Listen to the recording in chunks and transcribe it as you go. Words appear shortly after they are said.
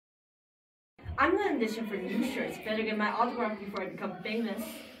I'm gonna audition for new shirts. Better get my autograph before I become famous.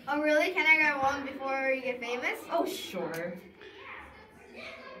 Oh really? Can I get one before you get famous? Oh, sure.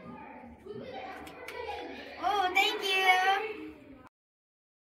 Oh, thank you!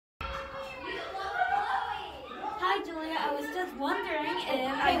 Hi, Julia. I was just wondering if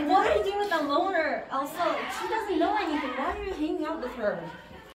Hey, what are you doing with the loner, Elsa? She doesn't know anything. Why are you hanging out with her?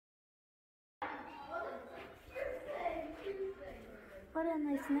 What a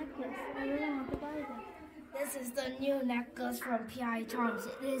nice necklace. I really want to buy that. This is the new necklace from PI Charms.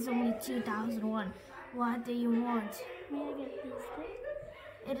 It is only 2001. What do you want? May I get this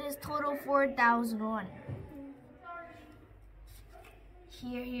too? It is total 4001.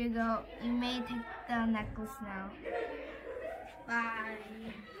 Here you go. You may take the necklace now. Bye.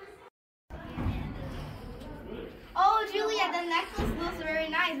 Oh, Julia, the necklace looks very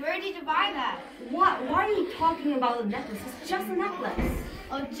nice. Where did you buy that? What? Why are you talking about a necklace? It's just a necklace.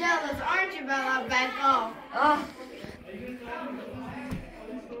 Oh, jealous, aren't you, Bella? Back off. Ugh.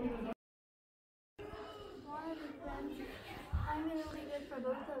 I'm really good for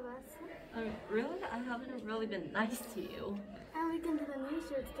both of us. Really? I haven't really been nice to you. And we can do the new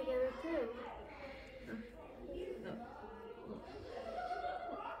shirts together too.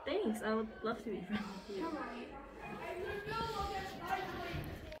 Thanks. I would love to be friends with you. Come on.